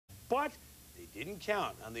But they didn't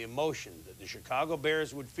count on the emotion that the Chicago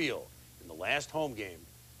Bears would feel in the last home game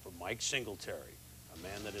for Mike Singletary, a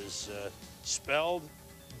man that has spelled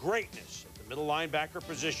greatness at the middle linebacker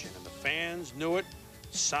position, and the fans knew it.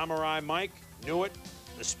 Samurai Mike knew it.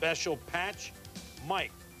 The special patch,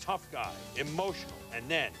 Mike, tough guy, emotional. And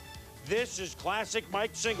then, this is classic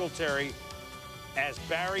Mike Singletary, as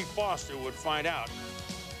Barry Foster would find out,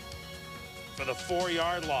 for the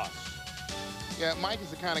 4-yard loss. Yeah, Mike is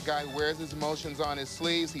the kind of guy who wears his emotions on his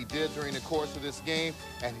sleeves. He did during the course of this game,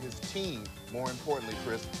 and his team, more importantly,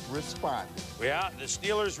 Chris, responded. Yeah, the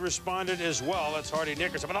Steelers responded as well. That's Hardy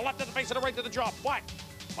Nickerson. But a left to the face and a right to the jaw. But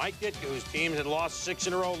Mike Ditka, whose team had lost 6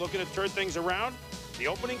 in a row, looking to turn things around. The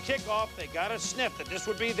opening kickoff, they got a sniff that this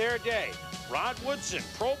would be their day. Rod Woodson,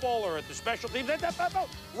 Pro Bowler at the special teams, right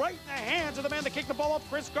in the hands of the man that kicked the ball off,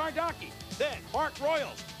 Chris Gardocki. Then Mark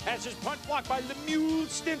Royals has his punt blocked by Lemieux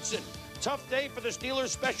Stinson. Tough day for the Steelers'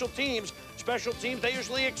 special teams. Special teams they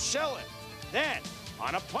usually excel in. Then,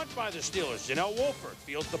 on a punt by the Steelers, Janelle Wolford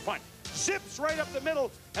fields the punt. Zips right up the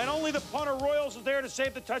middle, and only the punter Royals is there to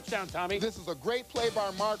save the touchdown, Tommy. This is a great play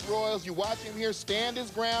by Mark Royals. You watch him here stand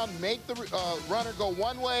his ground, make the runner go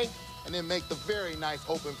one way, and then make the very nice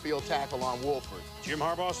open field tackle on Wolford. Jim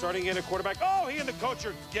Harbaugh starting in at quarterback. Oh, he and the coach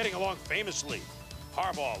are getting along famously.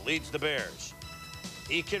 Harbaugh leads the Bears.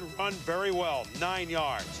 He can run very well, 9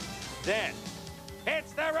 yards. Then,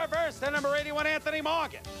 it's the reverse to number 81, Anthony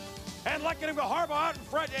Morgan. And look at him go, Harbaugh out in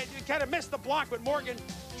front. He kind of missed the block, but Morgan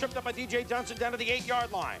tripped up by DJ Johnson down to the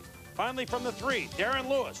 8-yard line. Finally from the 3, Darren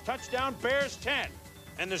Lewis, touchdown, Bears 10,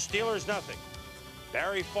 and the Steelers nothing.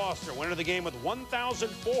 Barry Foster went into the game with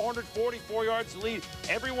 1,444 yards to lead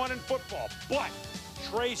everyone in football. But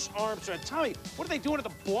Trace Armstrong, Tommy, what are they doing to the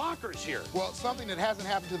blockers here? Well, something that hasn't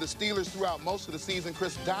happened to the Steelers throughout most of the season,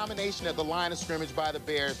 Chris, domination at the line of scrimmage by the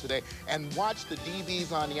Bears today. And watch the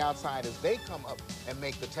DBs on the outside as they come up and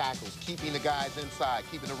make the tackles, keeping the guys inside,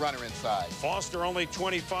 keeping the runner inside. Foster only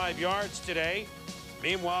 25 yards today.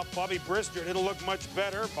 Meanwhile, Bobby Brister didn't look much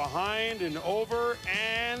better. Behind and over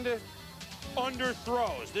and under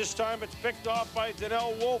throws. This time it's picked off by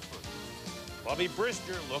Janelle Wolford. Bobby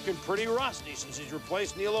Brister looking pretty rusty since he's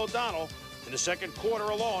replaced Neil O'Donnell. In the second quarter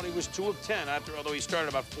alone, he was 2 of 10, although he started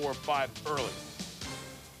about 4 or 5 early.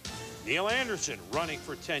 Neil Anderson running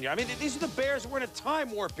for 10 yards. I mean, these are the Bears. We're in a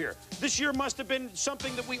time warp here. This year must have been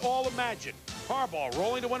something that we all imagined. Harbaugh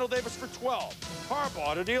rolling to Wendell Davis for 12.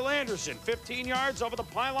 Harbaugh to Neil Anderson, 15 yards over the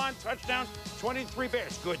pylon, touchdown, 23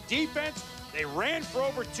 Bears. Good defense. They ran for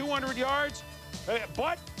over 200 yards,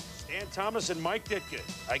 but Stan Thomas and Mike Ditka,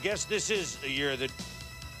 I guess this is a year that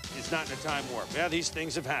is not in a time warp. Yeah, these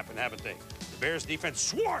things have happened, haven't they? The Bears defense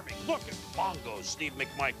swarming. Look at bongos, Steve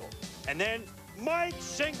McMichael. And then Mike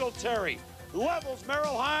Singletary levels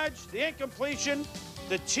Merrill Hodge, the incompletion,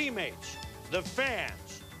 the teammates, the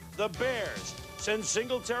fans, the Bears send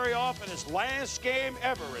Singletary off in his last game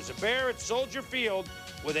ever as a Bear at Soldier Field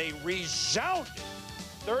with a resounding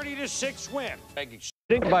 30-6 win.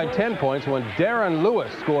 By 10 points when Darren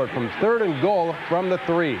Lewis scored from 3rd and goal from the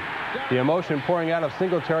 3. The emotion pouring out of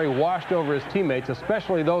Singletary washed over his teammates,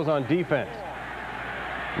 especially those on defense.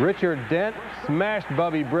 Richard Dent smashed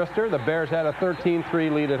Bubby Brister. The Bears had a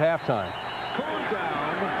 13-3 lead at halftime.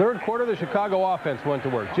 Third quarter, the Chicago offense went to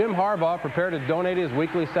work. Jim Harbaugh prepared to donate his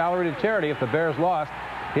weekly salary to charity if the Bears lost.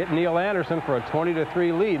 Hit Neil Anderson for a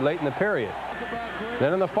 20-3 lead late in the period.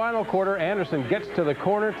 Then in the final quarter, Anderson gets to the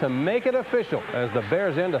corner to make it official as the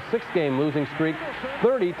Bears end a 6-game losing streak,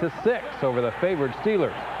 30-6 over the favored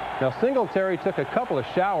Steelers. Now, Singletary took a couple of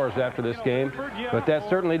showers after this game, but that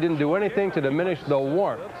certainly didn't do anything to diminish the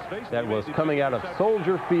warmth that was coming out of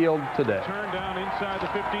Soldier Field today. Turn down inside the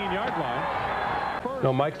 15-yard line.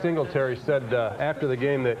 No, Mike Singletary said after the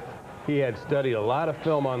game that he had studied a lot of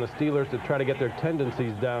film on the Steelers to try to get their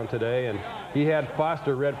tendencies down today, and he had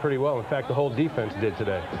Foster read pretty well. In fact, the whole defense did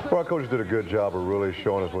today. Well, our coaches did a good job of really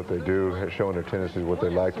showing us what they do, showing their tendencies, what they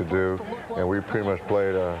like to do, and we pretty much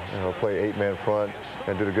played play 8-man front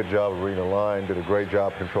and did a good job of reading the line, did a great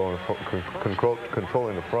job controlling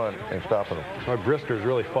the front and stopping them. Our Brister's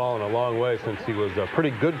really fallen a long way since he was a pretty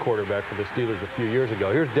good quarterback for the Steelers a few years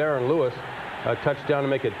ago. Here's Darren Lewis, a touchdown to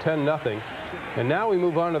make it 10-0. And now we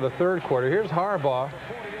move on to the third quarter. Here's Harbaugh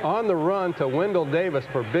on the run to Wendell Davis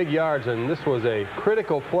for big yards, and this was a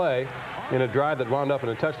critical play in a drive that wound up in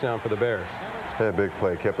a touchdown for the Bears. They had a big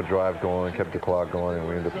play, kept the drive going, kept the clock going, and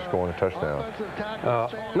we ended up scoring a touchdown.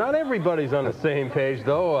 Not everybody's on the same page,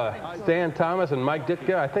 though. Stan Thomas and Mike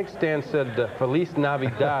Ditka, I think Stan said Feliz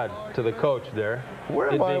Navidad to the coach there.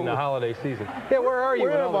 Where am I? Being the holiday season. Yeah, where are you?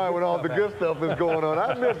 Where am I when all the good stuff is going on?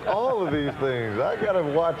 I missed all of these things. I got to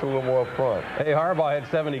watch a little more up front. Hey, Harbaugh had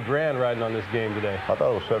 70 grand riding on this game today. I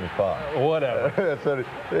thought it was 75. Whatever.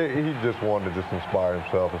 He just wanted to just inspire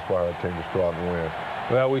himself, inspire our team to go out and win.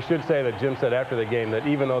 Well, we should say that Jim said after the game that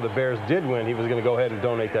even though the Bears did win, he was going to go ahead and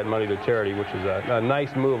donate that money to charity, which is a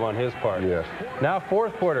nice move on his part. Yes. Now,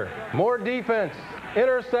 fourth quarter, more defense.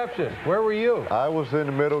 Interception. Where were you? I was in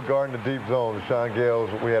the middle guarding the deep zone. Sean Gales,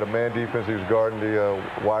 we had a man defense. He was guarding the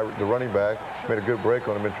running back. Made a good break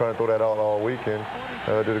on him. Been trying to throw that out all weekend.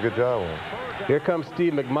 Did a good job on him. Here comes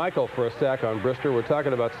Steve McMichael for a sack on Brister. We're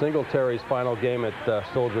talking about Singletary's final game at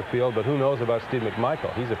Soldier Field, but who knows about Steve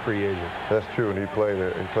McMichael? He's a free agent. That's true, and he played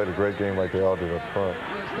a great game like they all did up front.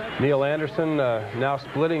 Neil Anderson, now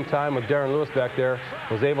splitting time with Darren Lewis back there,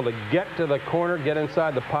 was able to get to the corner, get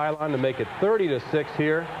inside the pylon to make it 30-6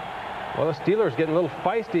 here. Well, the Steelers getting a little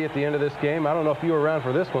feisty at the end of this game. I don't know if you were around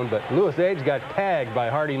for this one, but Lewis Age got tagged by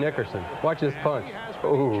Hardy Nickerson. Watch this punch.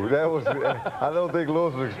 Oh, that was, I don't think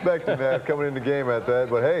Lewis was expecting that coming in the game at that,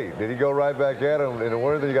 but hey, did he go right back at him? And the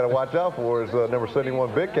one thing you got to watch out for is number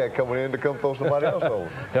 71 Big Cat coming in to come throw somebody else over.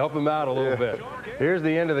 Help him out a little bit. Here's the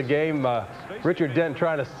end of the game. Richard Dent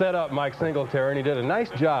trying to set up Mike Singletary, and he did a nice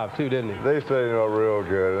job too, didn't he? They stayed real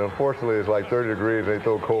good. And unfortunately, it's like 30 degrees, and they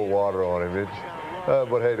throw cold water on him.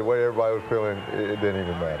 But hey, the way everybody was feeling, it didn't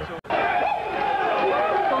even matter.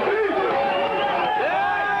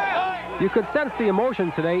 You could sense the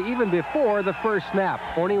emotion today even before the first snap.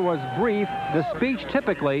 Only was brief, the speech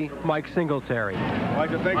typically Mike Singletary. I'd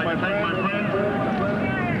like to thank my friends,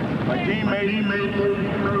 my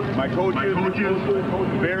teammates, my coaches,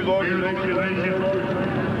 Bears organization,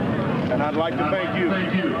 and I'd like to thank you.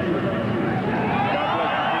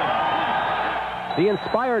 The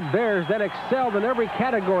inspired Bears then excelled in every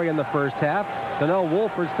category in the first half. Donnell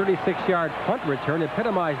Wolford's 36-yard punt return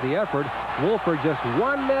epitomized the effort. Wolford just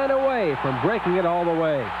one man away from breaking it all the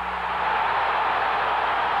way.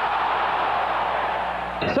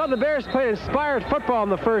 So the Bears played inspired football in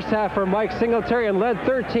the first half for Mike Singletary and led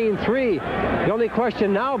 13-3. The only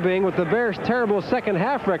question now being, with the Bears' terrible second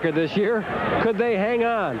half record this year, could they hang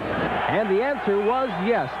on? And the answer was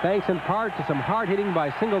yes, thanks in part to some hard hitting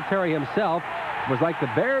by Singletary himself. It was like the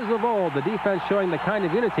Bears of old, the defense showing the kind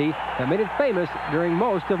of unity that made it famous during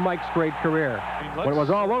most of Mike's great career. When it was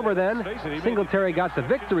all over then, Singletary got the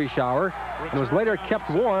victory shower and was later kept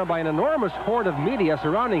warm by an enormous horde of media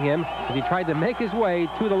surrounding him as he tried to make his way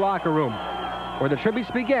to the locker room, where the tributes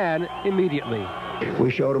began immediately.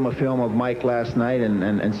 We showed him a film of Mike last night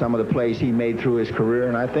and some of the plays he made through his career,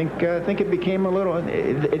 and I think it became a little,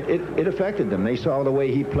 it affected them. They saw the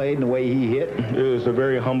way he played and the way he hit. It was a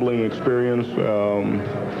very humbling experience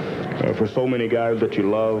for so many guys that you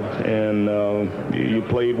love and you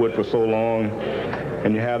played with for so long,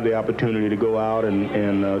 and you have the opportunity to go out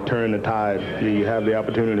and turn the tide. You have the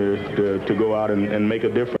opportunity to go out and make a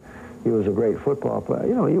difference. He was a great football player.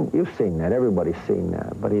 You know, you've seen that. Everybody's seen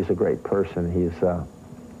that. But he's a great person. He's, he's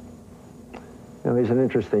an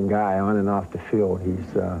interesting guy on and off the field.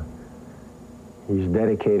 He's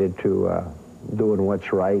dedicated to doing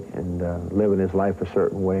what's right and living his life a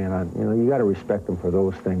certain way. And you got to respect him for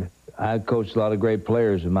those things. I coached a lot of great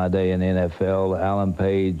players in my day in the NFL. Alan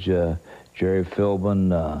Page, Jerry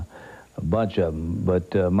Philbin, a bunch of them.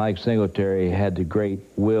 But Mike Singletary had the great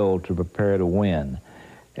will to prepare to win.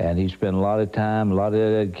 And he spent a lot of time, a lot of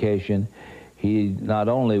dedication. He not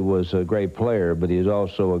only was a great player, but he was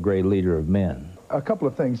also a great leader of men. A couple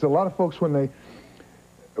of things. A lot of folks, when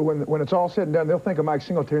it's all said and done, they'll think of Mike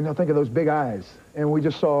Singletary and they'll think of those big eyes. And we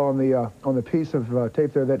just saw on the piece of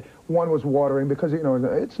tape there that one was watering because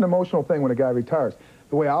it's an emotional thing when a guy retires.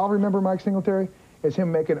 The way I'll remember Mike Singletary is him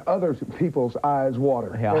making other people's eyes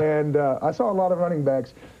water. Yeah. And I saw a lot of running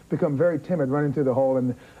backs become very timid running through the hole,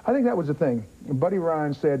 and I think that was the thing. Buddy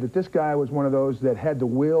Ryan said that this guy was one of those that had the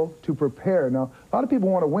will to prepare. Now, a lot of people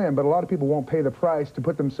want to win, but a lot of people won't pay the price to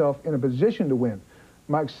put themselves in a position to win.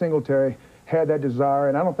 Mike Singletary had that desire,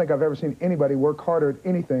 and I don't think I've ever seen anybody work harder at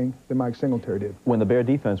anything than Mike Singletary did. When the Bear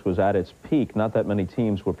defense was at its peak, not that many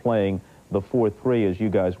teams were playing the 4-3 as you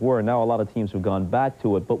guys were. Now a lot of teams have gone back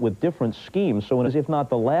to it, but with different schemes. So as if not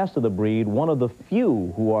the last of the breed, one of the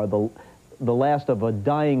few who are the last of a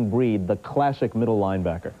dying breed, the classic middle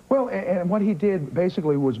linebacker. Well, and what he did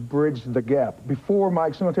basically was bridge the gap. Before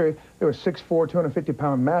Mike Singletary, there were 6'4",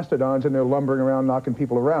 250-pound mastodons, and they're lumbering around, knocking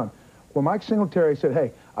people around. Well, Mike Singletary said,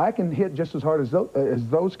 hey, I can hit just as hard as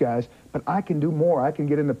those guys, but I can do more. I can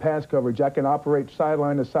get into pass coverage. I can operate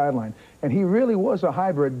sideline to sideline. And he really was a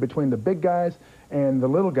hybrid between the big guys and the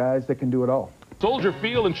little guys that can do it all. Soldier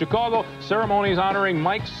Field in Chicago, ceremonies honoring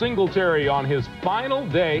Mike Singletary on his final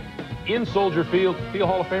day in Soldier Field. Field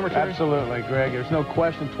Hall of Famer, Terry? Absolutely, Greg. There's no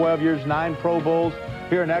question. 12 years, 9 Pro Bowls.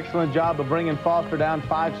 Here, an excellent job of bringing Foster down,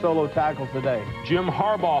 5 solo tackles today. Jim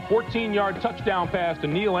Harbaugh, 14-yard touchdown pass to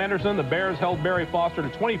Neil Anderson. The Bears held Barry Foster to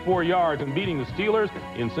 24 yards and beating the Steelers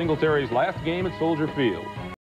in Singletary's last game at Soldier Field.